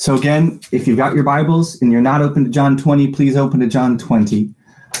So again, if you've got your Bibles and you're not open to John 20, please open to John 20.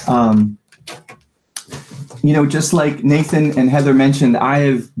 Just like Nathan and Heather mentioned,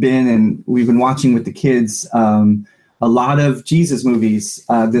 we've been watching with the kids a lot of Jesus movies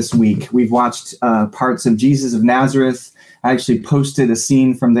this week. We've watched parts of Jesus of Nazareth. I actually posted a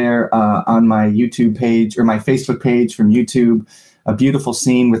scene from there on my YouTube page or my Facebook page from YouTube, a beautiful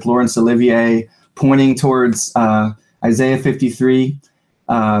scene with Laurence Olivier pointing towards Isaiah 53.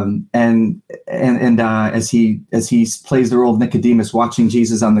 And as he plays the role of Nicodemus watching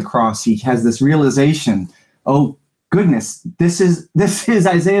Jesus on the cross, he has this realization, oh goodness, this is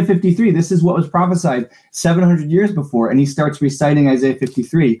Isaiah 53. This is what was prophesied 700 years before. And he starts reciting Isaiah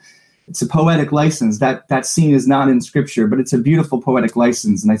 53. It's a poetic license. That scene is not in scripture, but it's a beautiful poetic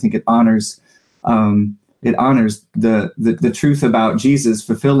license. And I think it honors the truth about Jesus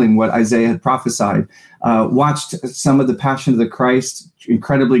fulfilling what Isaiah had prophesied. Watched some of the Passion of the Christ,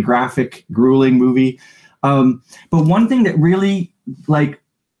 incredibly graphic, grueling movie. But one thing that really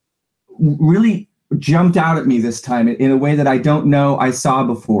jumped out at me this time in a way that I don't know I saw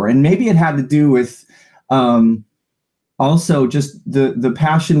before. And maybe it had to do with also just the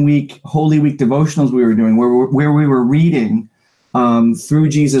Passion Week, Holy Week devotionals we were doing, where we were reading through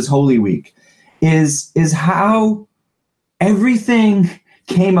Jesus Holy Week, is how everything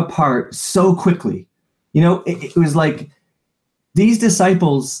came apart so quickly. It was like these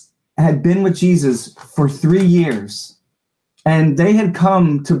disciples had been with Jesus for 3 years, and they had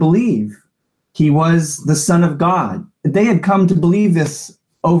come to believe he was the Son of God. They had come to believe this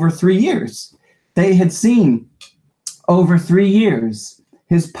over 3 years. They had seen over 3 years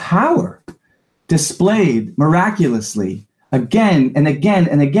his power displayed miraculously again and again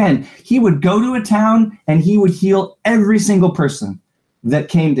and again. He would go to a town and he would heal every single person that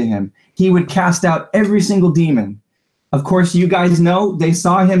came to him. He would cast out every single demon. Of course, you guys know they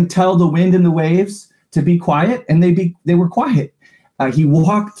saw him tell the wind and the waves to be quiet, and they were quiet. He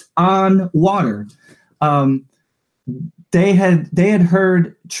walked on water. They had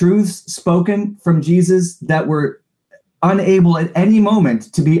heard truths spoken from Jesus that were unable at any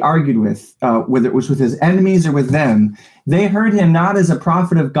moment to be argued with, whether it was with his enemies or with them. They heard him not as a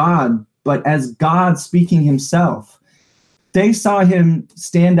prophet of God, but as God speaking himself. They saw him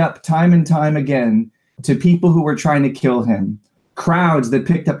stand up time and time again to people who were trying to kill him, crowds that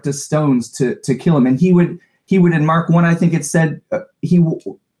picked up the stones to kill him. And he would in Mark 1, I think it said,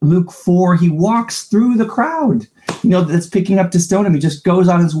 Luke 4, he walks through the crowd, that's picking up to stone him. He just goes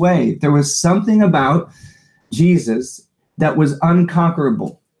on his way. There was something about Jesus that was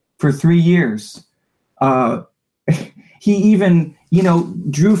unconquerable for 3 years. He even,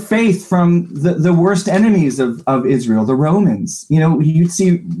 drew faith from the worst enemies of Israel, the Romans. You'd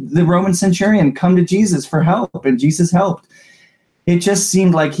see the Roman centurion come to Jesus for help, and Jesus helped. It just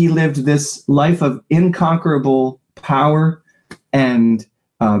seemed like he lived this life of incomparable power and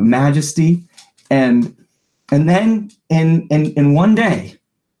majesty. And then in one day,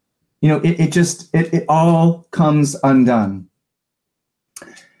 it all comes undone.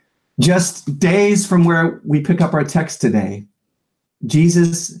 Just days from where we pick up our text today,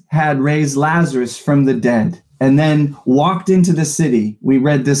 Jesus had raised Lazarus from the dead and then walked into the city. We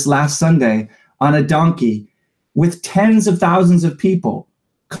read this last Sunday on a donkey with tens of thousands of people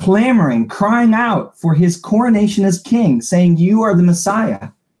clamoring, crying out for his coronation as king, saying, "You are the Messiah."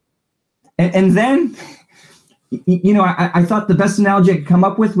 And then, I thought the best analogy I could come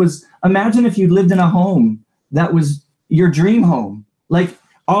up with was, imagine if you lived in a home that was your dream home, like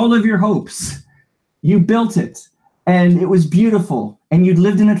all of your hopes. You built it, and it was beautiful, and you'd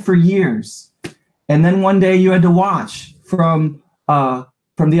lived in it for years. And then one day you had to watch from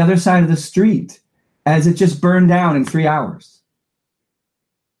the other side of the street as it just burned down in 3 hours.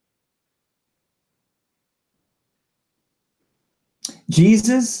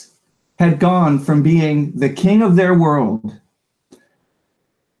 Jesus had gone from being the king of their world,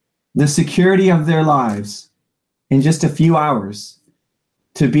 the security of their lives, in just a few hours,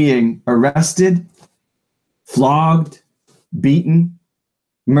 to being arrested, flogged, beaten,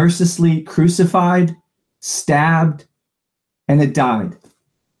 mercilessly crucified, stabbed, and had died,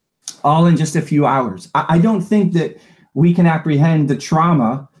 all in just a few hours. I don't think that we can apprehend the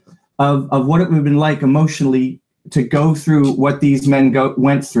trauma of what it would have been like emotionally to go through what these men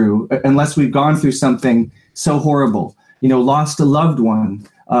went through, unless we've gone through something so horrible. Lost a loved one,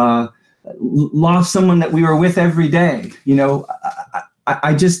 lost someone that we were with every day.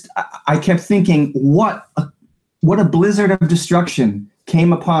 I kept thinking, what a blizzard of destruction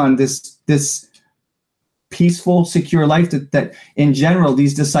came upon this peaceful, secure life that in general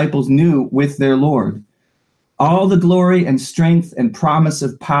these disciples knew with their Lord. all the glory and strength and promise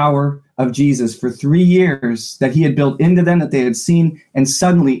of power of Jesus for 3 years that he had built into them, that they had seen, and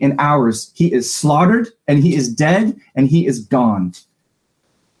suddenly in hours, he is slaughtered and he is dead and he is gone.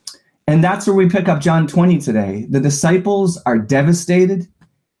 And that's where we pick up John 20 today. The disciples are devastated,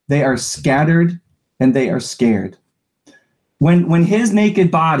 they are scattered, and they are scared. When his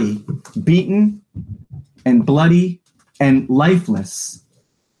naked body, beaten and bloody and lifeless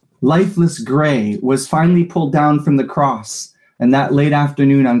gray, was finally pulled down from the cross, and that late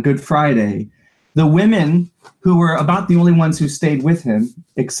afternoon on Good Friday, the women, who were about the only ones who stayed with him,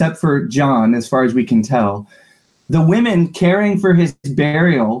 except for John, as far as we can tell, the women caring for his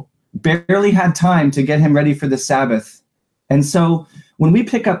burial barely had time to get him ready for the Sabbath. And so when we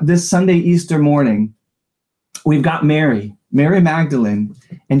pick up this Sunday, Easter morning, we've got Mary Magdalene,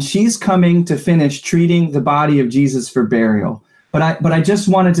 and she's coming to finish treating the body of Jesus for burial. But I just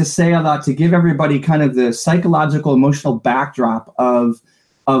wanted to say a lot to give everybody kind of the psychological, emotional backdrop of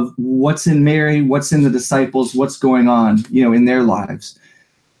what's in Mary, what's in the disciples, what's going on, in their lives.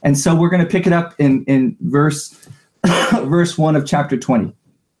 And so we're going to pick it up in verse 1 of chapter 20.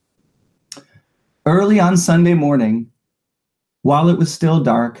 Early on Sunday morning, while it was still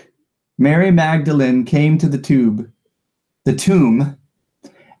dark, Mary Magdalene came to the tomb,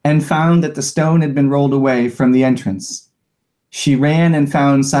 and found that the stone had been rolled away from the entrance. She ran and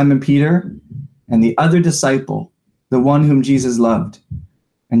found Simon Peter and the other disciple, the one whom Jesus loved.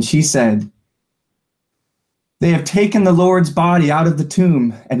 And she said, "They have taken the Lord's body out of the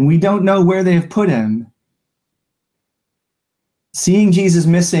tomb, and we don't know where they have put him." Seeing Jesus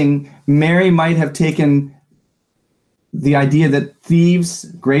missing, Mary might have taken the idea that thieves,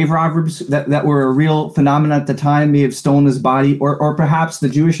 grave robbers, that were a real phenomenon at the time, may have stolen his body, or perhaps the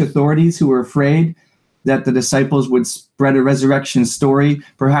Jewish authorities who were afraid that the disciples would spread a resurrection story.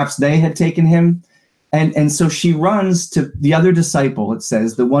 Perhaps they had taken him. And so she runs to the other disciple, it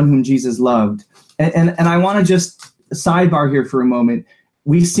says, the one whom Jesus loved. And I want to just sidebar here for a moment.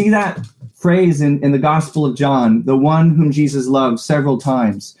 We see that phrase in the Gospel of John, the one whom Jesus loved, several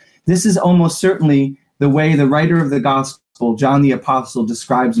times. This is almost certainly the way the writer of the Gospel, John the Apostle,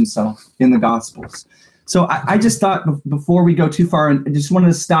 describes himself in the Gospels. So I just thought before we go too far, I just wanted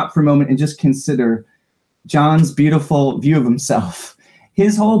to stop for a moment and just consider John's beautiful view of himself.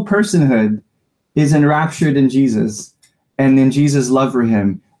 His whole personhood is enraptured in Jesus and in Jesus' love for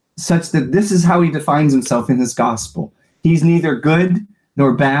him, such that this is how he defines himself in his gospel. He's neither good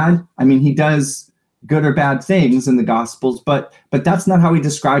nor bad. I mean, he does good or bad things in the Gospels, but that's not how he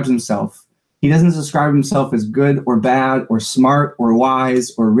describes himself. He doesn't describe himself as good or bad or smart or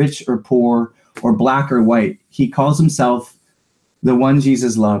wise or rich or poor or black or white. He calls himself the one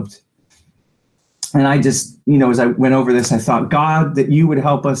Jesus loved. And I just, as I went over this, I thought, God, that you would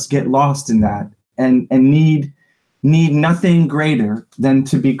help us get lost in that and need nothing greater than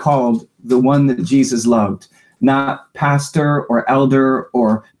to be called the one that Jesus loved. Not pastor or elder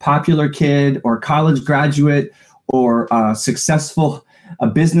or popular kid or college graduate or successful, a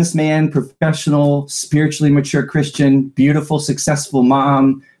businessman, professional, spiritually mature Christian, beautiful, successful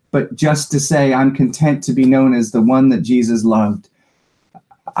mom, but just to say I'm content to be known as the one that Jesus loved.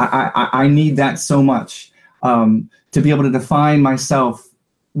 I need that so much to be able to define myself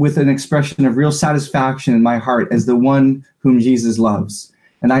with an expression of real satisfaction in my heart as the one whom Jesus loves.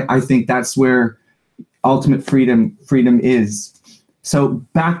 And I think that's where ultimate freedom is. So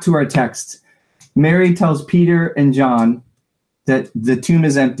back to our text. Mary tells Peter and John that the tomb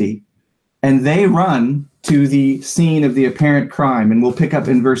is empty, and they run to the scene of the apparent crime. And we'll pick up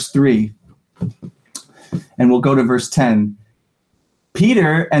in verse 3, and we'll go to verse 10.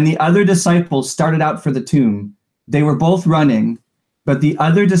 Peter and the other disciples started out for the tomb. They were both running, but the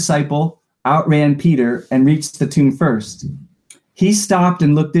other disciple outran Peter and reached the tomb first. He stopped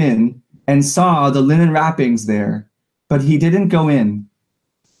and looked in and saw the linen wrappings there, but he didn't go in.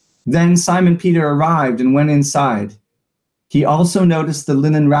 Then Simon Peter arrived and went inside. He also noticed the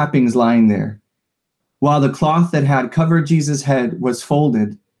linen wrappings lying there, while the cloth that had covered Jesus' head was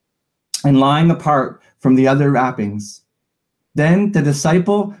folded and lying apart from the other wrappings. Then the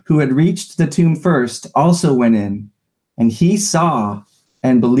disciple who had reached the tomb first also went in, and he saw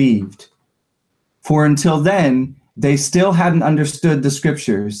and believed. For until then, they still hadn't understood the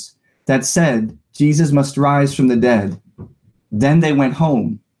scriptures that said Jesus must rise from the dead. Then they went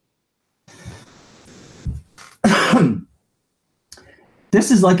home. This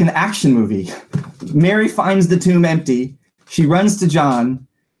is like an action movie. Mary finds the tomb empty. She runs to John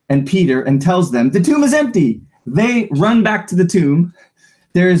and Peter and tells them, the tomb is empty. They run back to the tomb.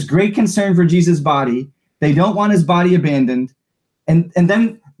 There is great concern for Jesus' body. They don't want his body abandoned. And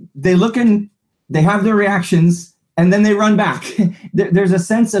then they look in they have their reactions, and then they run back. There's a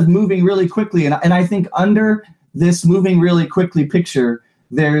sense of moving really quickly. And I think under this moving really quickly picture,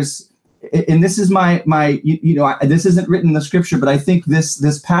 there's, and this is this isn't written in the scripture, but I think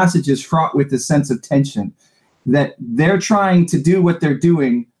this passage is fraught with this sense of tension, that they're trying to do what they're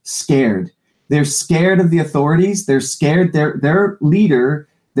doing scared. They're scared of the authorities. They're scared. Their leader,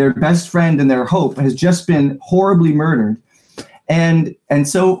 their best friend and their hope, has just been horribly murdered. And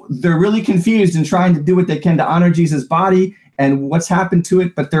so they're really confused and trying to do what they can to honor Jesus' body and what's happened to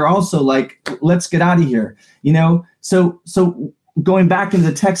it. But they're also like, let's get out of here. So going back into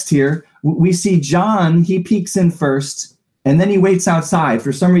the text here, we see John, he peeks in first, and then he waits outside.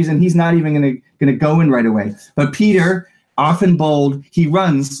 For some reason, he's not even going to go in right away. But Peter, often bold, he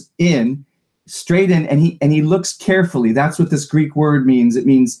runs in, straight in, and he looks carefully. That's what this Greek word means. It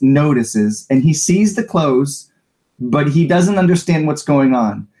means notices. And he sees the clothes, but he doesn't understand what's going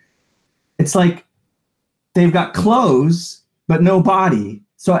on. It's like they've got clothes, but no body.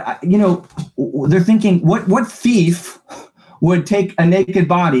 So, they're thinking, what thief would take a naked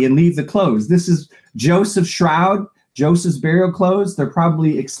body and leave the clothes? This is Joseph's shroud, Joseph's burial clothes. They're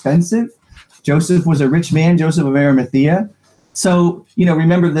probably expensive. Joseph was a rich man, Joseph of Arimathea. So,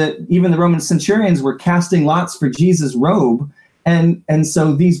 remember that even the Roman centurions were casting lots for Jesus' robe. And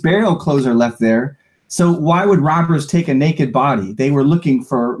so these burial clothes are left there. So why would robbers take a naked body? They were looking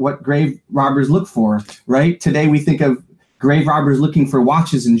for what grave robbers look for, right? Today we think of grave robbers looking for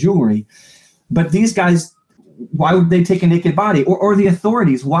watches and jewelry. But these guys, why would they take a naked body? Or the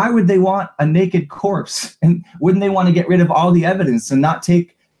authorities, why would they want a naked corpse? And wouldn't they want to get rid of all the evidence and not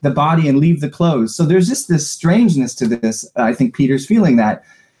take the body and leave the clothes? So there's just this strangeness to this. I think Peter's feeling that.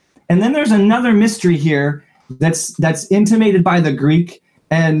 And then there's another mystery here that's intimated by the Greek.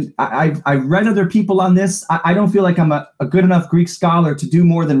 And I've read other people on this. I don't feel like I'm a good enough Greek scholar to do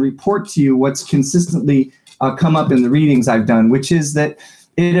more than report to you what's consistently come up in the readings I've done, which is that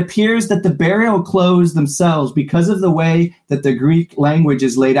it appears that the burial clothes themselves, because of the way that the Greek language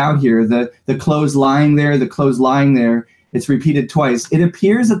is laid out here, the clothes lying there, it's repeated twice. It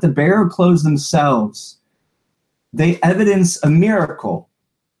appears that the burial clothes themselves, they evidence a miracle,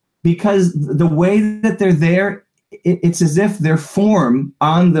 because the way that they're there, it's as if their form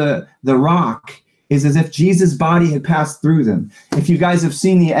on the rock is as if Jesus' body had passed through them. If you guys have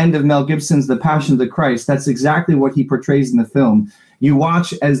seen the end of Mel Gibson's The Passion of the Christ, that's exactly what he portrays in the film. You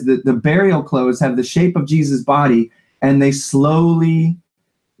watch as the burial clothes have the shape of Jesus' body, and they slowly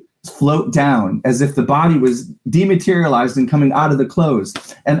float down as if the body was dematerialized and coming out of the clothes.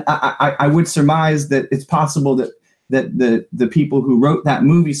 And I would surmise that it's possible that the people who wrote that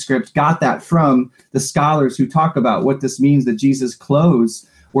movie script got that from the scholars who talk about what this means, that Jesus' clothes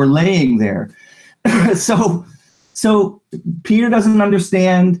were laying there. So Peter doesn't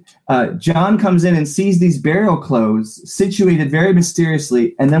understand. John comes in and sees these burial clothes situated very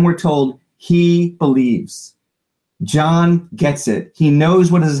mysteriously, and then we're told he believes. John gets it. He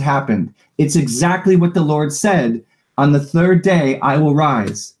knows what has happened. It's exactly what the Lord said. On the third day, I will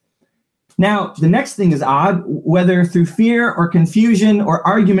rise. Now, the next thing is odd, whether through fear or confusion or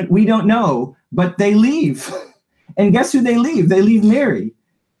argument, we don't know, but they leave. And guess who they leave? They leave Mary.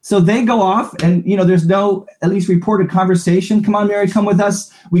 So they go off, and, there's no, at least reported conversation. Come on, Mary, come with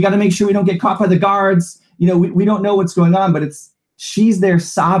us. We got to make sure we don't get caught by the guards. We don't know what's going on, but she's there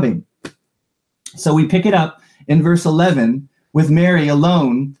sobbing. So we pick it up in verse 11 with Mary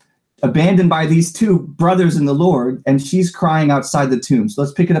alone, abandoned by these two brothers in the Lord, and she's crying outside the tomb. So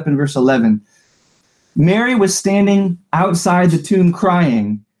let's pick it up in verse 11. Mary was standing outside the tomb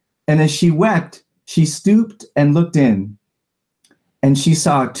crying, and as she wept, she stooped and looked in, and she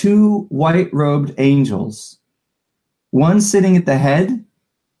saw two white-robed angels, one sitting at the head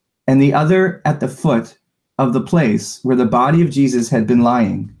and the other at the foot of the place where the body of Jesus had been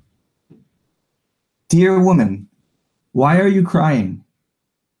lying. "Dear woman, why are you crying?"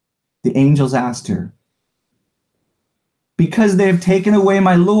 the angels asked her. "Because they have taken away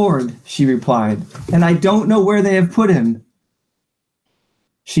my Lord," she replied, "and I don't know where they have put him."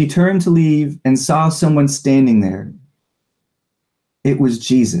 She turned to leave and saw someone standing there. It was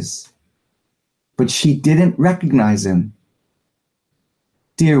Jesus, but she didn't recognize him.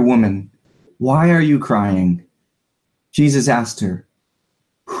 "Dear woman, why are you crying?" Jesus asked her.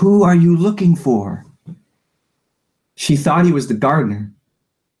 "Who are you looking for?" She thought he was the gardener.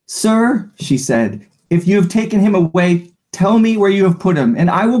 "Sir," she said, "if you have taken him away, tell me where you have put him, and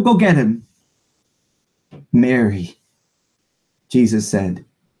I will go get him." "Mary," Jesus said.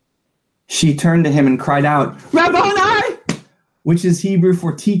 She turned to him and cried out, "Rabboni," which is Hebrew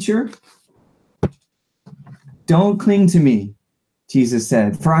for teacher. "Don't cling to me," Jesus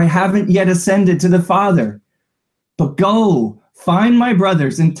said, for I haven't yet ascended to the Father. But go, find my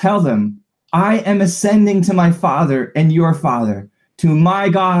brothers and tell them, I am ascending to my Father and your Father, to my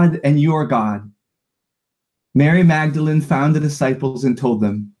God and your God. Mary Magdalene found the disciples and told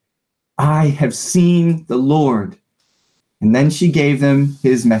them, I have seen the Lord. And then she gave them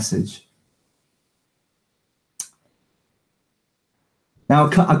his message. Now,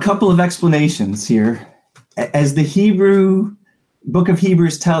 a couple of explanations here. As the book of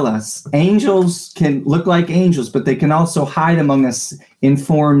Hebrews tell us, angels can look like angels, but they can also hide among us in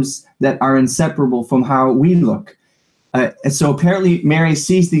forms that are inseparable from how we look. And so apparently Mary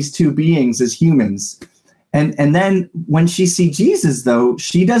sees these two beings as humans. And then when she sees Jesus, though,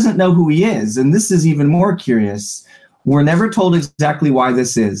 she doesn't know who he is. And this is even more curious. We're never told exactly why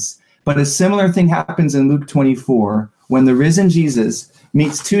this is. But a similar thing happens in Luke 24 when the risen Jesus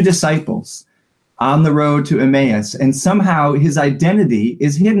meets two disciples on the road to Emmaus, and somehow his identity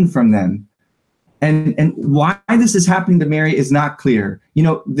is hidden from them. And why this is happening to Mary is not clear. You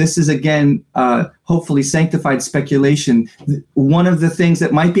know, this is, again, hopefully sanctified speculation. One of the things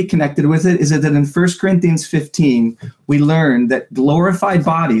that might be connected with it is that in 1 Corinthians 15, we learn that glorified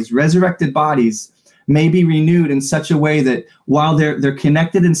bodies, resurrected bodies, may be renewed in such a way that while they're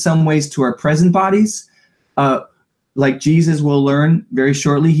connected in some ways to our present bodies, like Jesus will learn very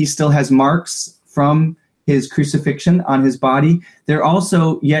shortly, he still has marks from his crucifixion on his body. They're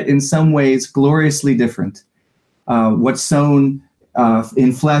also yet in some ways gloriously different. What's sown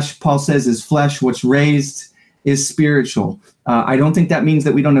in flesh, Paul says, is flesh. What's raised is spiritual. I don't think that means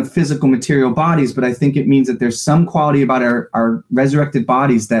that we don't have physical material bodies, but I think it means that there's some quality about our resurrected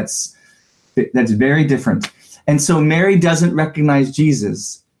bodies that's very different. And so Mary doesn't recognize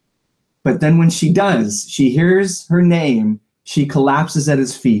Jesus. But then when she does, she hears her name, she collapses at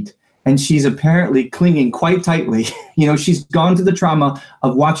his feet. And she's apparently clinging quite tightly. You know, she's gone through the trauma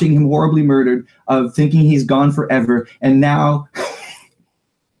of watching him horribly murdered, of thinking he's gone forever. And now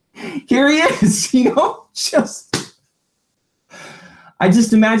here he is, you know, I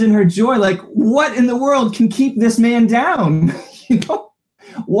just imagine her joy, like, what in the world can keep this man down? You know,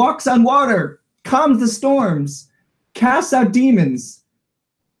 walks on water, calms the storms, casts out demons.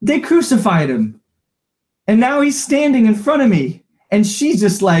 They crucified him. And now he's standing in front of me. And she's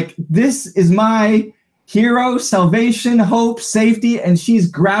just like, this is my hero, salvation, hope, safety. And she's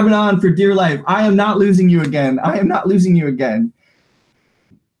grabbing on for dear life. I am not losing you again. I am not losing you again.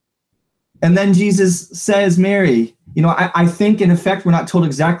 And then Jesus says, Mary, you know, I think in effect, we're not told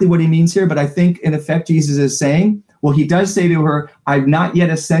exactly what he means here, but I think in effect, Jesus is saying, well, he does say to her, I've not yet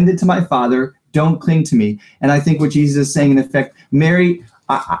ascended to my Father. Don't cling to me. And I think what Jesus is saying in effect, Mary,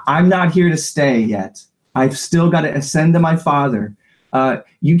 I'm not here to stay yet. I've still got to ascend to my Father.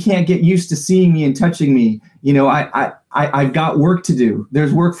 You can't get used to seeing me and touching me. You know, I've got work to do.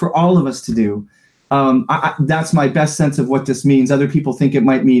 There's work for all of us to do. That's my best sense of what this means. Other people think it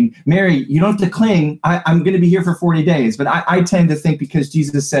might mean, Mary, you don't have to cling. I'm going to be here for 40 days. But I tend to think because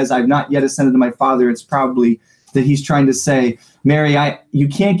Jesus says, I've not yet ascended to my Father, it's probably that he's trying to say, Mary, you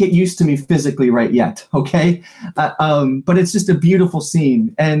can't get used to me physically right yet, okay? But it's just a beautiful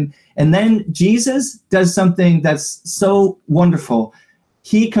scene. And then Jesus does something that's so wonderful.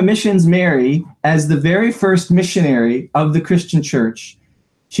 He commissions Mary as the very first missionary of the Christian church.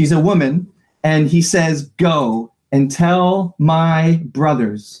 She's a woman, and he says, go and tell my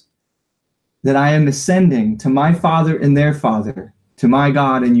brothers that I am ascending to my Father and their Father, to my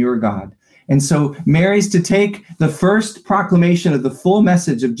God and your God. And so Mary's to take the first proclamation of the full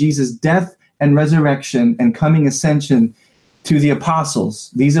message of Jesus' death and resurrection and coming ascension to the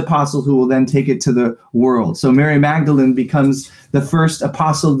apostles, these apostles who will then take it to the world. So Mary Magdalene becomes the first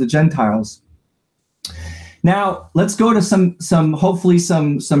apostle of the Gentiles. Now, let's go to some hopefully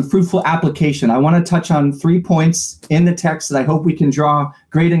some fruitful application. I want to touch on 3 points in the text that I hope we can draw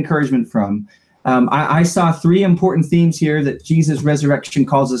great encouragement from. I saw 3 important themes here that Jesus' resurrection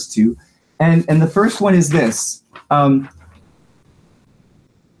calls us to. And the first one is this.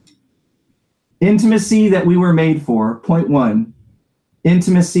 Intimacy that we were made for. Point 1.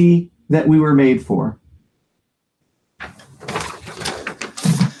 Intimacy that we were made for.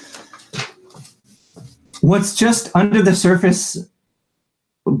 What's just under the surface,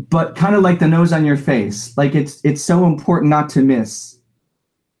 but kind of like the nose on your face. Like it's so important not to miss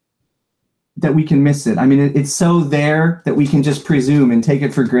that we can miss it. I mean, it's so there that we can just presume and take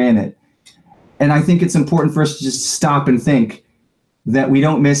it for granted. And I think it's important for us to just stop and think that we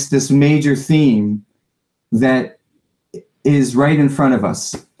don't miss this major theme that is right in front of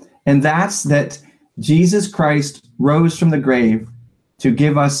us. And that's that Jesus Christ rose from the grave to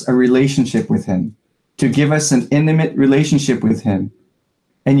give us a relationship with him, to give us an intimate relationship with him.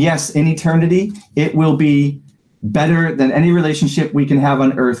 And yes, in eternity, it will be better than any relationship we can have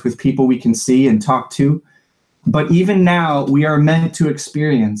on earth with people we can see and talk to. But even now, we are meant to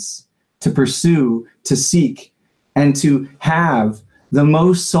experience, to pursue, to seek, and to have the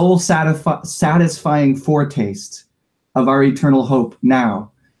most soul satisfying foretaste of our eternal hope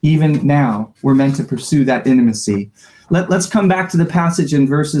now. Even now, we're meant to pursue that intimacy. Let's come back to the passage in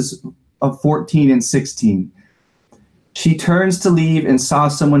verses of 14 and 16. She turns to leave and saw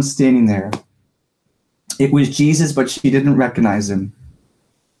someone standing there. It was Jesus, but she didn't recognize him.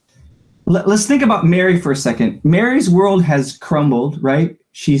 Let's think about Mary for a second. Mary's world has crumbled, right?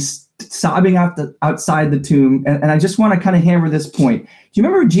 She's sobbing outside the tomb. And I just want to kind of hammer this point. Do you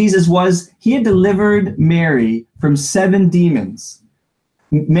remember who Jesus was? He had delivered Mary from 7 demons.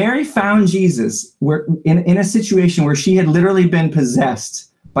 Mary found Jesus in a situation where she had literally been possessed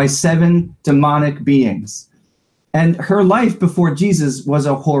by 7 demonic beings. And her life before Jesus was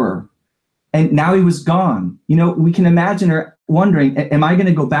a horror. And now he was gone. You know, we can imagine her wondering, am I going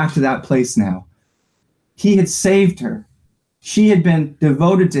to go back to that place now? He had saved her. She had been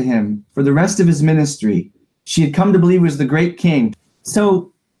devoted to him for the rest of his ministry. She had come to believe he was the great king.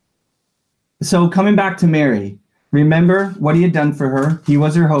 So coming back to Mary, remember what he had done for her. He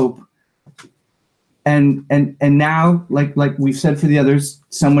was her hope. And now, like we've said for the others,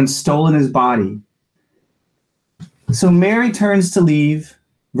 someone's stolen his body. So Mary turns to leave,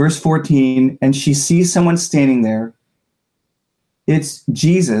 verse 14, and she sees someone standing there. It's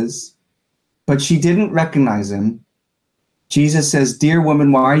Jesus, but she didn't recognize him. Jesus says, "Dear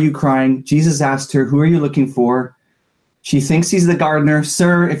woman, why are you crying?" Jesus asked her, "Who are you looking for?" She thinks he's the gardener.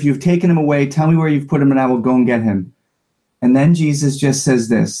 "Sir, if you've taken him away, tell me where you've put him and I will go and get him." And then Jesus just says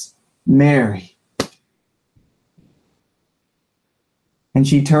this, "Mary." And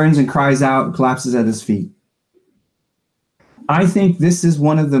she turns and cries out and collapses at his feet. I think this is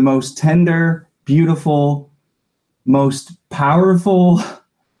one of the most tender, beautiful, most powerful,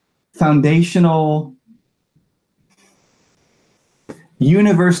 foundational,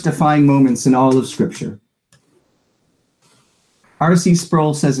 universe-defying moments in all of Scripture. R.C.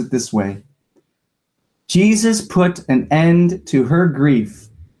 Sproul says it this way: Jesus put an end to her grief,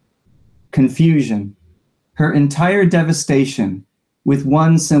 confusion, her entire devastation with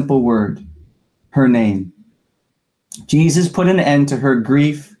one simple word, her name. Jesus put an end to her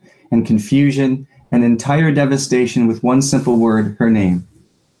grief and confusion and entire devastation with one simple word, her name.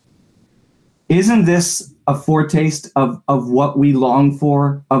 Isn't this a foretaste of what we long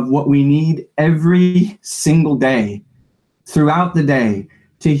for, of what we need every single day, throughout the day,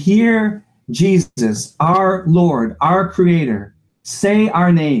 to hear Jesus, our Lord, our Creator, say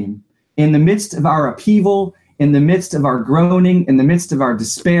our name in the midst of our upheaval, in the midst of our groaning, in the midst of our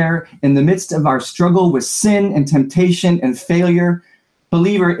despair, in the midst of our struggle with sin and temptation and failure?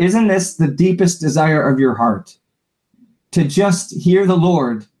 Believer, isn't this the deepest desire of your heart? To just hear the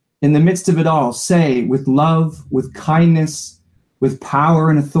Lord in the midst of it all say with love, with kindness, with power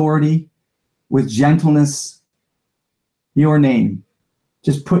and authority, with gentleness, your name.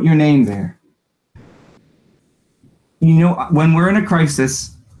 Just put your name there. You know, when we're in a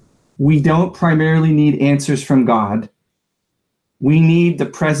crisis, we don't primarily need answers from God. We need the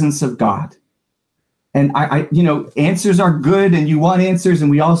presence of God. And I answers are good and you want answers and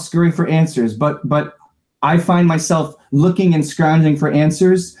we all scurry for answers. But I find myself looking and scrounging for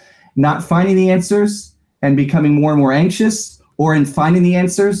answers, not finding the answers and becoming more and more anxious, or in finding the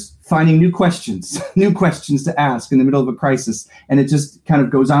answers, finding new questions to ask in the middle of a crisis. And it just kind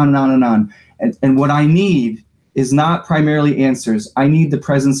of goes on and on and on. And what I need is not primarily answers. I need the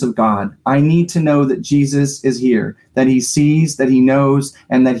presence of God. I need to know that Jesus is here, that he sees, that he knows,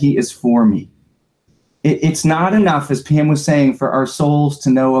 and that he is for me. It's not enough, as Pam was saying, for our souls to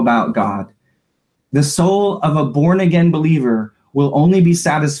know about God. The soul of a born-again believer will only be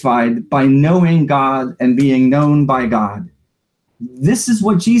satisfied by knowing God and being known by God. This is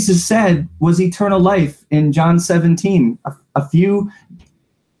what Jesus said was eternal life in John 17. A few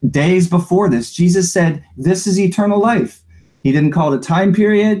days before this, Jesus said, this is eternal life. He didn't call it a time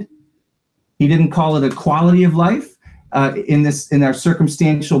period. He didn't call it a quality of life in our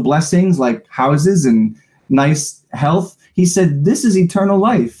circumstantial blessings like houses and nice health. He said, this is eternal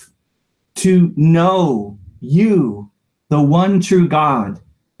life, to know you, the one true God,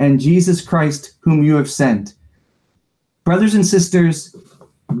 and Jesus Christ, whom you have sent. Brothers and sisters,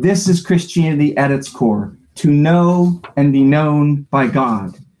 this is Christianity at its core, to know and be known by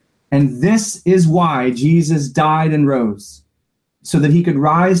God. And this is why Jesus died and rose, so that he could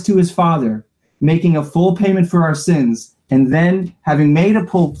rise to his Father, making a full payment for our sins, and then, having made a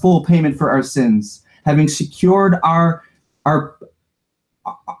full payment for our sins, having secured our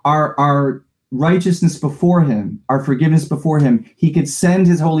righteousness before him, our forgiveness before him, he could send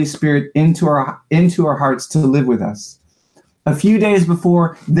his Holy Spirit into our hearts to live with us. A few days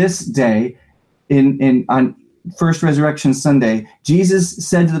before this day, on First Resurrection Sunday, Jesus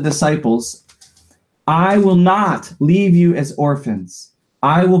said to the disciples, I will not leave you as orphans.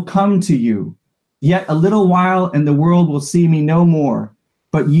 I will come to you. Yet a little while and the world will see me no more,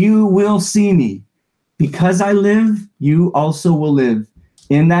 but you will see me. Because I live, you also will live.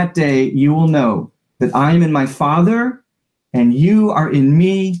 In that day, you will know that I am in my Father, and you are in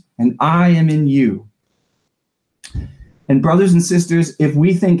me, and I am in you. And brothers and sisters, if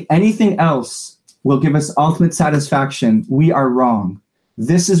we think anything else will give us ultimate satisfaction, we are wrong.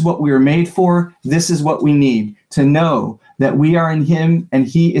 This is what we were made for. This is what we need, to know that we are in him and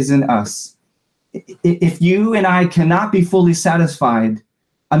he is in us. If you and I cannot be fully satisfied,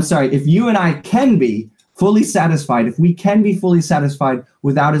 if you and I can be fully satisfied, if we can be fully satisfied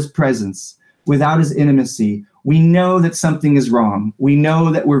without his presence, without his intimacy, we know that something is wrong. We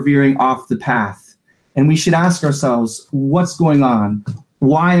know that we're veering off the path. And we should ask ourselves, what's going on?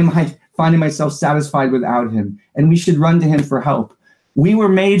 Why am I finding myself satisfied without him? And we should run to him for help. We were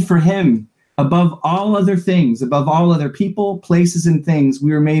made for him above all other things, above all other people, places, and things.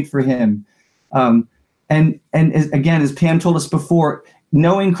 We were made for him. And as Pam told us before,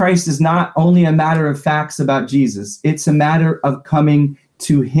 knowing Christ is not only a matter of facts about Jesus. It's a matter of coming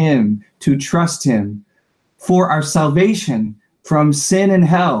to him, to trust him for our salvation from sin and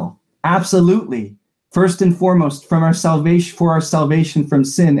hell. Absolutely. First and foremost, for our salvation from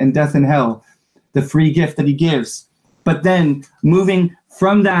sin and death and hell, the free gift that he gives. But then moving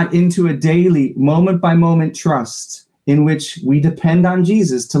from that into a daily, moment by moment trust in which we depend on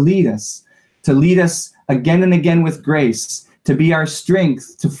Jesus to lead us again and again with grace, to be our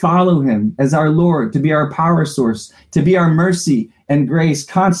strength, to follow him as our Lord, to be our power source, to be our mercy and grace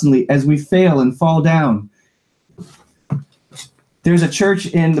constantly as we fail and fall down. There's a church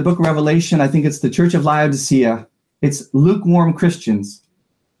in the book of Revelation, I think it's the Church of Laodicea. It's lukewarm Christians.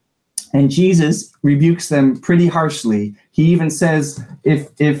 And Jesus rebukes them pretty harshly. He even says,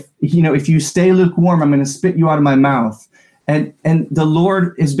 if you stay lukewarm, I'm going to spit you out of my mouth. And the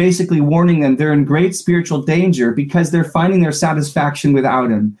Lord is basically warning them they're in great spiritual danger because they're finding their satisfaction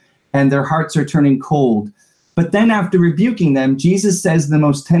without him, and their hearts are turning cold. But then after rebuking them, Jesus says the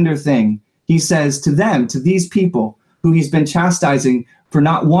most tender thing. He says to them, to these people who he's been chastising for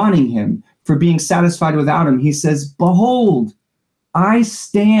not wanting him, for being satisfied without him, he says, behold, I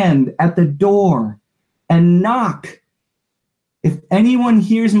stand at the door and knock. If anyone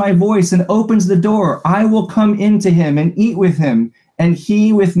hears my voice and opens the door, I will come into him and eat with him, and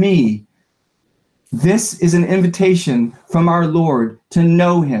he with me. This is an invitation from our Lord to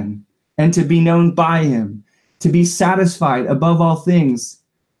know him and to be known by him, to be satisfied above all things,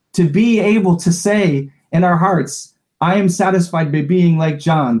 to be able to say in our hearts, I am satisfied by being like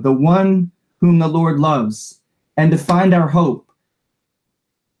John, the one whom the Lord loves, and to find our hope.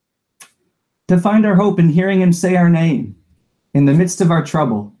 To find our hope in hearing him say our name in the midst of our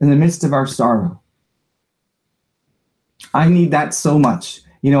trouble, in the midst of our sorrow. I need that so much.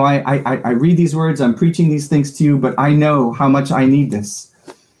 I read these words, I'm preaching these things to you, but I know how much I need this.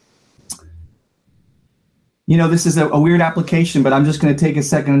 This is a weird application, but I'm just going to take a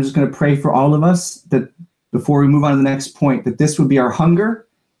second. I'm just going to pray for all of us that before we move on to the next point, that this would be our hunger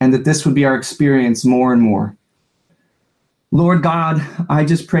and that this would be our experience more and more. Lord God, I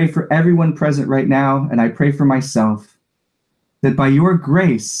just pray for everyone present right now, and I pray for myself, that by your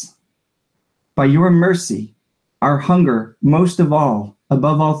grace, by your mercy, our hunger, most of all,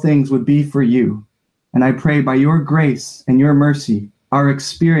 above all things, would be for you. And I pray by your grace and your mercy, our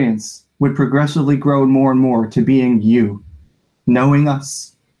experience would progressively grow more and more to being you, knowing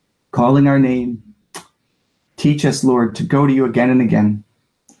us, calling our name. Teach us, Lord, to go to you again and again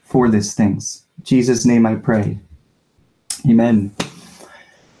for these things. In Jesus' name I pray. Amen.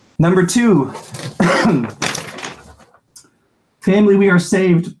 Number 2, family we are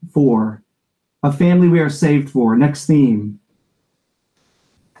saved for. A family we are saved for. Next theme.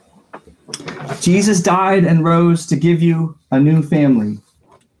 Jesus died and rose to give you a new family.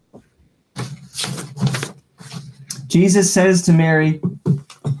 Jesus says to Mary,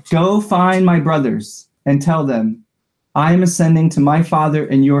 go find my brothers and tell them, I am ascending to my Father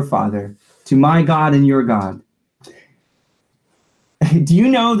and your Father, to my God and your God. Do you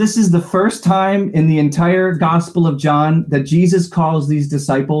know this is the first time in the entire Gospel of John that Jesus calls these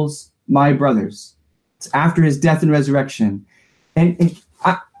disciples my brothers? It's after his death and resurrection. And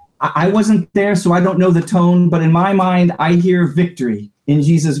I wasn't there, so I don't know the tone, but in my mind, I hear victory in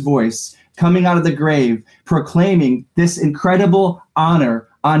Jesus' voice, coming out of the grave, proclaiming this incredible honor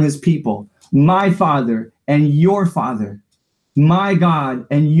on his people. My Father and your Father, my God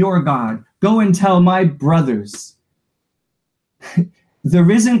and your God. Go and tell my brothers. The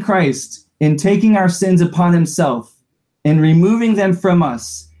risen Christ, in taking our sins upon himself and removing them from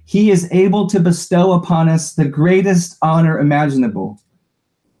us, he is able to bestow upon us the greatest honor imaginable.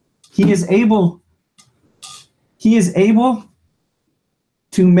 He is able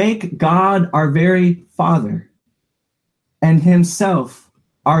to make God our very Father and himself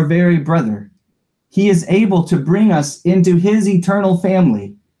our very brother. He is able to bring us into his eternal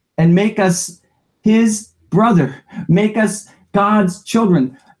family and make us his brother, make us God's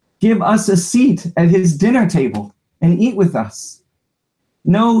children, give us a seat at his dinner table and eat with us.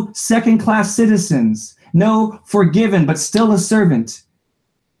 No second-class citizens, no forgiven but still a servant.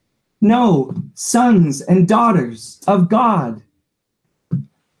 No, sons and daughters of God.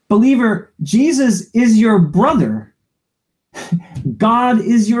 Believer, Jesus is your brother. God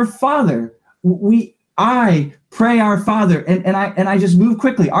is your Father. I pray our Father, and I just move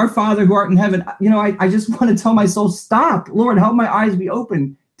quickly. Our Father who art in heaven. I just want to tell my soul, stop. Lord, help my eyes be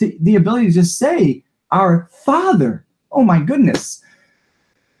open to the ability to just say, our Father. Oh my goodness.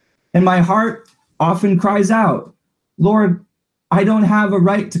 And my heart often cries out, Lord, I don't have a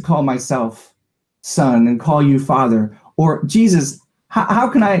right to call myself son and call you Father. Or Jesus, how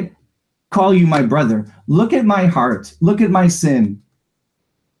can I call you my brother? Look at my heart. Look at my sin.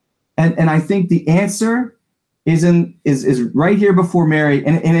 And I think the answer is right here before Mary,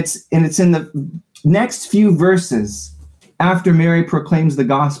 and it's in the next few verses after Mary proclaims the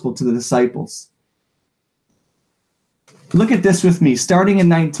gospel to the disciples. Look at this with me, starting in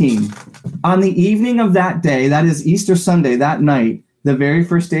 19. On the evening of that day, that is Easter Sunday, that night, the very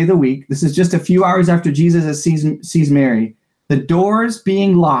first day of the week, this is just a few hours after Jesus sees Mary, the doors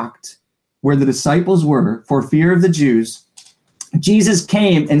being locked where the disciples were for fear of the Jews, Jesus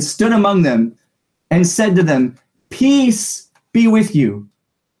came and stood among them and said to them, "Peace be with you."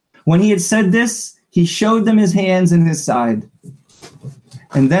 When he had said this, he showed them his hands and his side.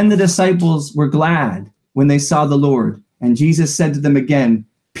 And then the disciples were glad when they saw the Lord. And Jesus said to them again,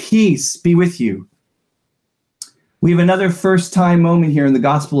 "Peace be with you." We have another first time moment here in the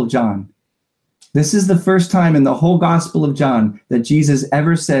Gospel of John. This is the first time in the whole Gospel of John that Jesus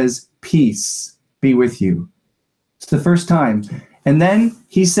ever says, "Peace be with you." It's the first time. And then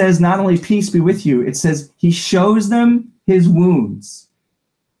he says, not only peace be with you, it says he shows them his wounds.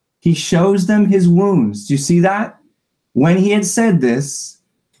 He shows them his wounds. Do you see that? When he had said this,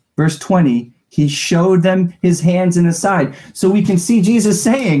 verse 20, he showed them his hands and his side. So we can see Jesus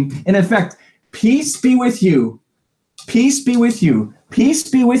saying, in effect, peace be with you. Peace be with you. Peace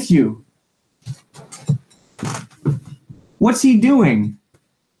be with you. What's he doing?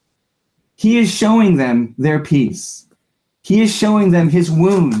 He is showing them their peace. He is showing them his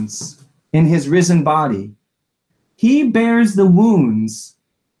wounds in his risen body. He bears the wounds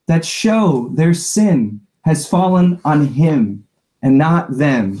that show their sin has fallen on him and not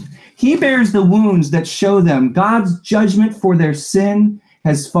them. He bears the wounds that show them God's judgment for their sin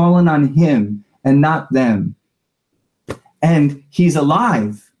has fallen on him and not them. And he's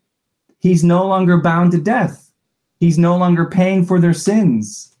alive. He's no longer bound to death. He's no longer paying for their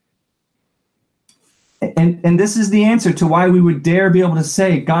sins. And this is the answer to why we would dare be able to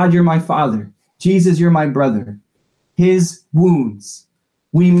say, God, you're my Father. Jesus, you're my brother. His wounds.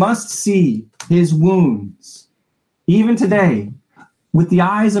 We must see his wounds. Even today, with the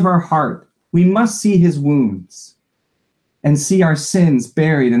eyes of our heart, we must see his wounds and see our sins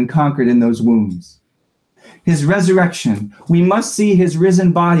buried and conquered in those wounds. His resurrection, we must see his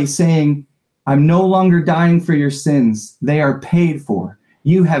risen body saying, I'm no longer dying for your sins. They are paid for.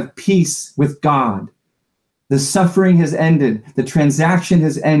 You have peace with God. The suffering has ended. The transaction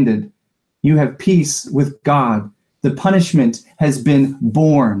has ended. You have peace with God. The punishment has been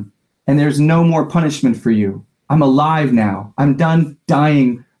borne, and there's no more punishment for you. I'm alive now. I'm done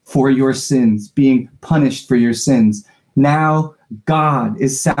dying for your sins, being punished for your sins. Now God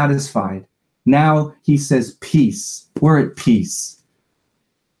is satisfied. Now he says peace. We're at peace.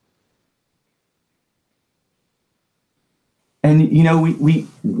 And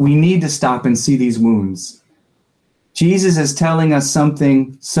we need to stop and see these wounds. Jesus is telling us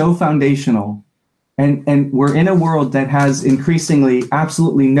something so foundational, and we're in a world that has increasingly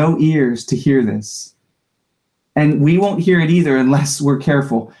absolutely no ears to hear this. And we won't hear it either unless we're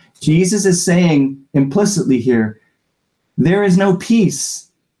careful. Jesus is saying implicitly here, there is no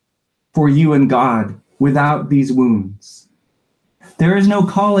peace for you and God without these wounds. There is no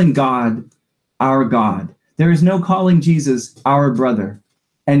calling God our God. There is no calling Jesus our brother.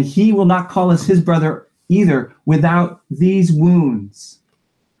 And he will not call us his brother either without these wounds.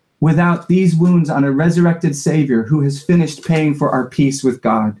 Without these wounds on a resurrected Savior who has finished paying for our peace with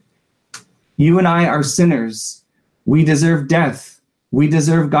God. You and I are sinners. We deserve death. We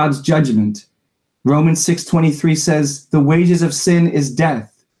deserve God's judgment. Romans 6:23 says, the wages of sin is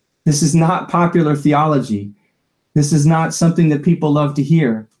death. This is not popular theology. This is not something that people love to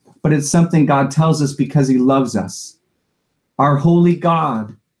hear, but it's something God tells us because he loves us. Our holy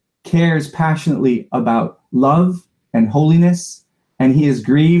God cares passionately about love and holiness, and he is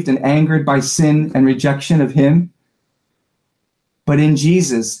grieved and angered by sin and rejection of him. But in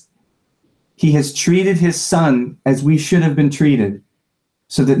Jesus, he has treated his son as we should have been treated,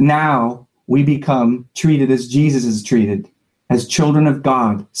 so that now we become treated as Jesus is treated, as children of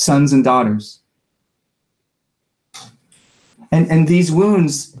God, sons and daughters. And these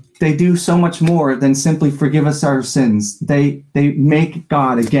wounds, they do so much more than simply forgive us our sins. They make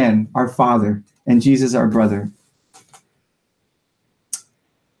God, again, our Father, and Jesus our brother.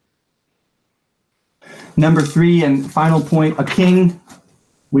 Number 3 and final point, a king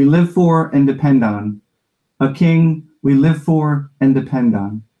we live for and depend on. A king we live for and depend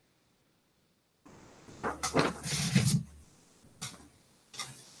on.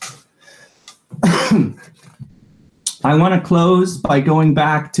 I want to close by going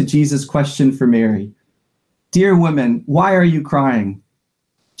back to Jesus' question for Mary. Dear woman, why are you crying?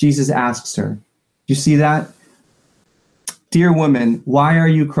 Jesus asks her. Do you see that? Dear woman, why are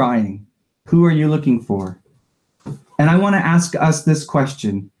you crying? Who are you looking for? And I want to ask us this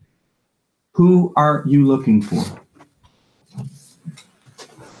question. Who are you looking for?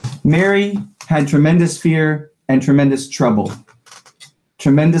 Mary had tremendous fear and tremendous trouble,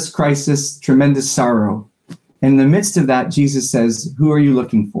 tremendous crisis, tremendous sorrow. In the midst of that, Jesus says, who are you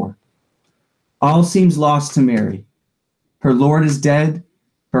looking for? All seems lost to Mary. Her Lord is dead.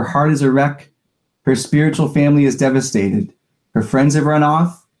 Her heart is a wreck. Her spiritual family is devastated. Her friends have run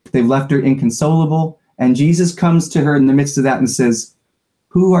off. They've left her inconsolable. And Jesus comes to her in the midst of that and says,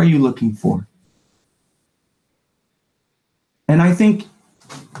 who are you looking for? And I think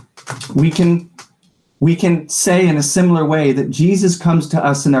we can say in a similar way that Jesus comes to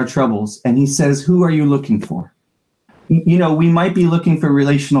us in our troubles and he says, who are you looking for? You know, we might be looking for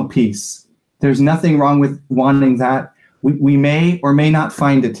relational peace. There's nothing wrong with wanting that. We may or may not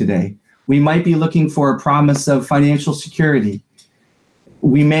find it today. We might be looking for a promise of financial security.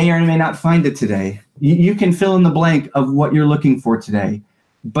 We may or may not find it today. You can fill in the blank of what you're looking for today.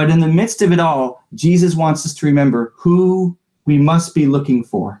 But in the midst of it all, Jesus wants us to remember who we must be looking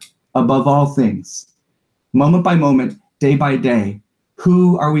for above all things. Moment by moment, day by day,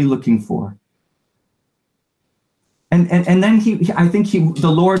 who are we looking for? And then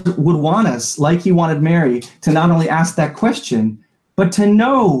the Lord would want us, like he wanted Mary, to not only ask that question, but to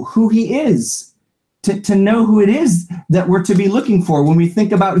know who he is, to know who it is that we're to be looking for when we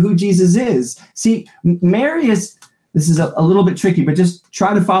think about who Jesus is. See, Mary is, this is a little bit tricky, but just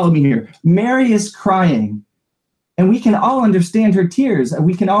try to follow me here. Mary is crying, and we can all understand her tears, and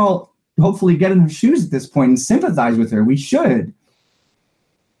we can all hopefully get in her shoes at this point and sympathize with her. We should.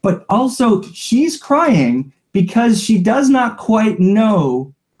 But also, she's crying because she does not quite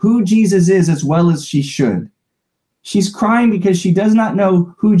know who Jesus is as well as she should. She's crying because she does not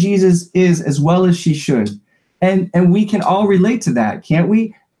know who Jesus is as well as she should. And we can all relate to that, can't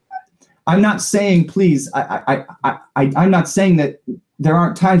we? I'm not saying, please, I'm not saying that there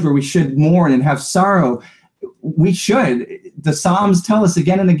aren't times where we should mourn and have sorrow. We should. The Psalms tell us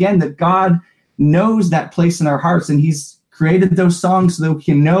again and again that God knows that place in our hearts, and he's created those songs so that we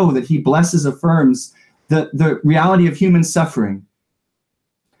can know that he blesses, affirms the reality of human suffering.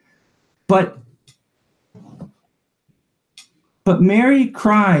 But Mary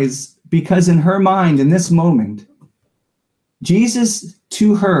cries because in her mind, in this moment, Jesus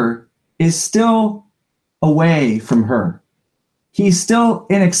to her is still away from her. He's still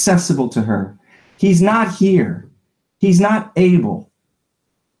inaccessible to her. He's not here. He's not able.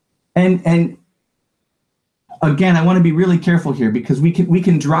 And again, I want to be really careful here because we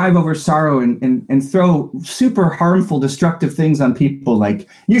can drive over sorrow and throw super harmful, destructive things on people like,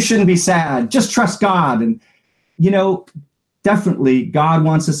 you shouldn't be sad, just trust God. And, you know, definitely God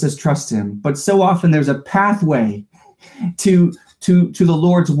wants us to trust him. But so often there's a pathway to the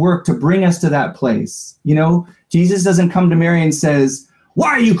Lord's work to bring us to that place. You know, Jesus doesn't come to Mary and says, why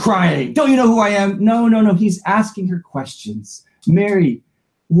are you crying? Don't you know who I am? No. He's asking her questions. Mary,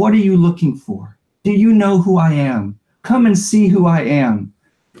 what are you looking for? Do you know who I am? Come and see who I am.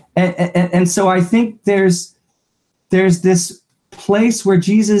 And so I think there's this place where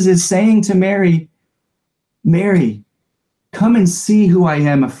Jesus is saying to Mary, Mary, Come and see who I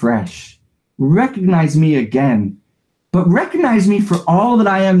am afresh. Recognize me again, but recognize me for all that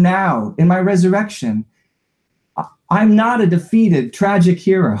I am now in my resurrection. I'm not a defeated, tragic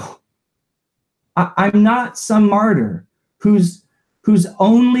hero. I'm not some martyr whose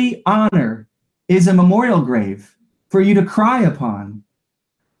only honor is a memorial grave for you to cry upon.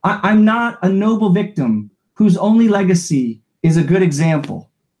 I'm not a noble victim whose only legacy is a good example.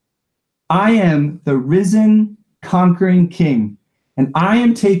 I am the risen, conquering King, and I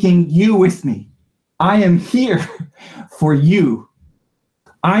am taking you with me. I am here for you.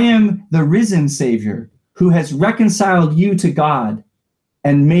 I am the risen Savior who has reconciled you to God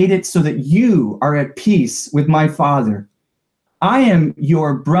and made it so that you are at peace with my Father. I am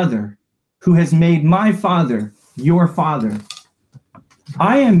your brother who has made my Father your Father.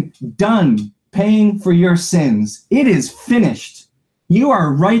 I am done paying for your sins. It is finished. You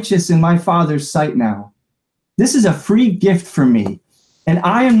are righteous in my Father's sight now. This is a free gift from me, and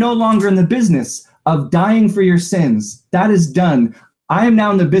I am no longer in the business of dying for your sins. That is done. I am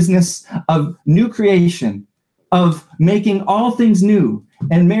now in the business of new creation, of making all things new.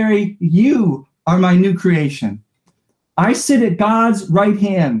 And Mary, you are my new creation. I sit at God's right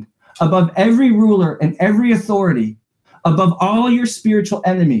hand above every ruler and every authority, above all your spiritual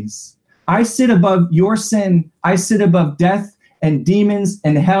enemies. I sit above your sin. I sit above death and demons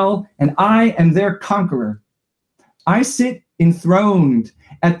and hell, and I am their conqueror. I sit enthroned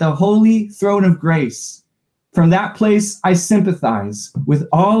at the holy throne of grace. From that place, I sympathize with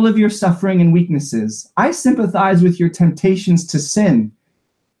all of your suffering and weaknesses. I sympathize with your temptations to sin.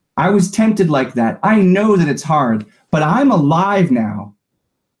 I was tempted like that. I know that it's hard, but I'm alive now.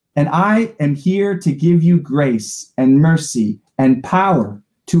 And I am here to give you grace and mercy and power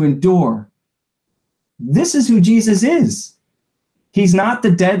to endure. This is who Jesus is. He's not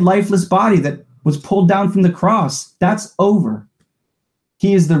the dead, lifeless body that was pulled down from the cross. That's over.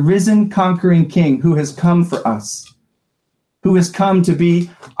 He is the risen, conquering King who has come for us, who has come to be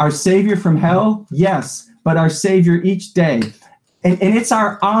our Savior from hell, yes, but our Savior each day. And it's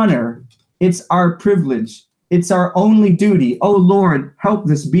our honor, it's our privilege, it's our only duty. Oh Lord, help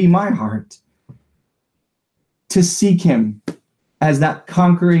this be my heart, to seek him as that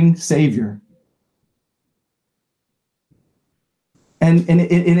conquering Savior. And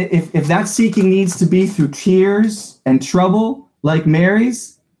if that seeking needs to be through tears and trouble like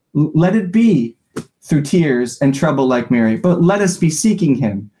Mary's, let it be through tears and trouble like Mary. But let us be seeking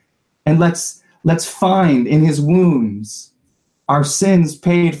him, and let's find in his wounds our sins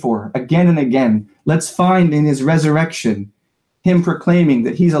paid for again and again. Let's find in his resurrection him proclaiming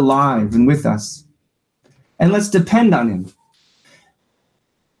that he's alive and with us. And let's depend on him.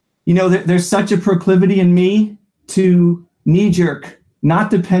 You know, there's such a proclivity in me to knee-jerk, not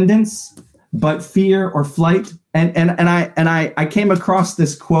dependence, but fear or flight. And I came across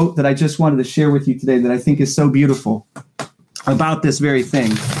this quote that I just wanted to share with you today that I think is so beautiful about this very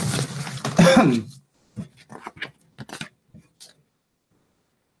thing.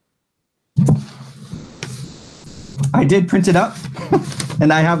 I did print it up,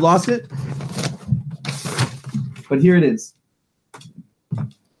 and I have lost it, but here it is.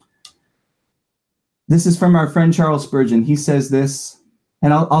 This is from our friend Charles Spurgeon. He says this,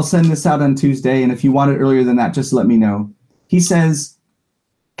 and I'll send this out on Tuesday, and if you want it earlier than that, just let me know. He says,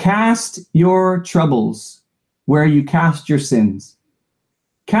 cast your troubles where you cast your sins.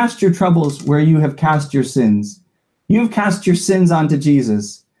 Cast your troubles where you have cast your sins. You've cast your sins onto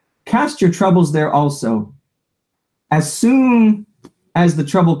Jesus. Cast your troubles there also. As soon as the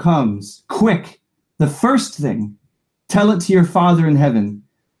trouble comes, quick, the first thing, tell it to your Father in heaven.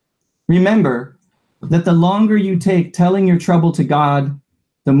 Remember that the longer you take telling your trouble to God,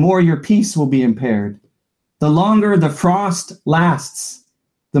 the more your peace will be impaired. The longer the frost lasts,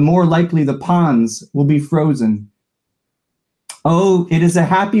 the more likely the ponds will be frozen. Oh, it is a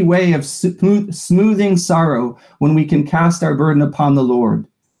happy way of smoothing sorrow when we can cast our burden upon the Lord.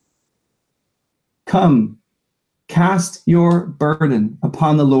 Come, cast your burden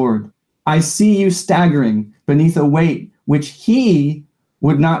upon the Lord. I see you staggering beneath a weight which he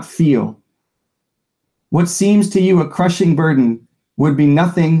would not feel. What seems to you a crushing burden would be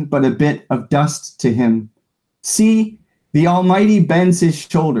nothing but a bit of dust to him. See, the Almighty bends his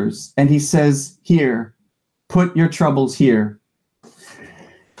shoulders and he says, here, put your troubles here.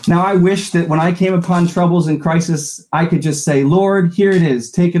 Now, I wish that when I came upon troubles and crisis, I could just say, Lord, here it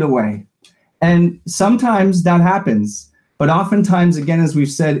is, take it away. And sometimes that happens, but oftentimes, again, as we've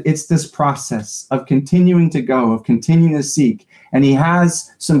said, it's this process of continuing to go, of continuing to seek. And he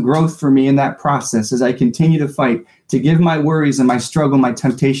has some growth for me in that process as I continue to fight, to give my worries and my struggle, my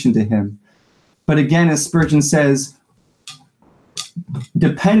temptation to him. But again, as Spurgeon says,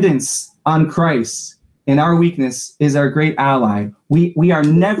 dependence on Christ in our weakness is our great ally. We are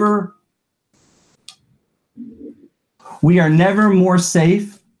never more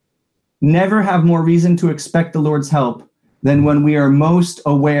safe, never have more reason to expect the Lord's help than when we are most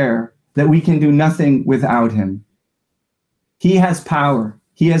aware that we can do nothing without him. He has power.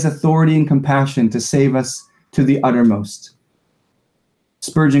 He has authority and compassion to save us to the uttermost.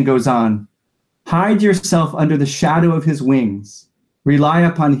 Spurgeon goes on, hide yourself under the shadow of his wings. Rely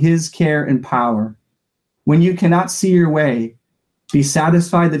upon his care and power. When you cannot see your way, be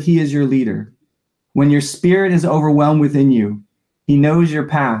satisfied that he is your leader. When your spirit is overwhelmed within you, he knows your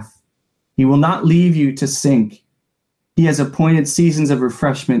path. He will not leave you to sink. He has appointed seasons of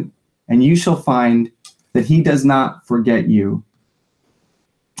refreshment, and you shall find that he does not forget you.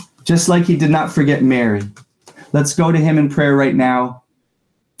 Just like he did not forget Mary. Let's go to him in prayer right now.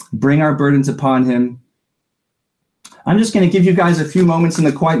 Bring our burdens upon him. I'm just going to give you guys a few moments in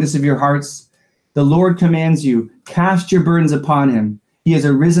the quietness of your hearts. The Lord commands you, cast your burdens upon him. He is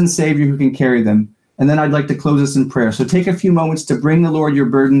a risen Savior who can carry them. And then I'd like to close us in prayer. So take a few moments to bring the Lord your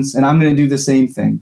burdens, and I'm going to do the same thing.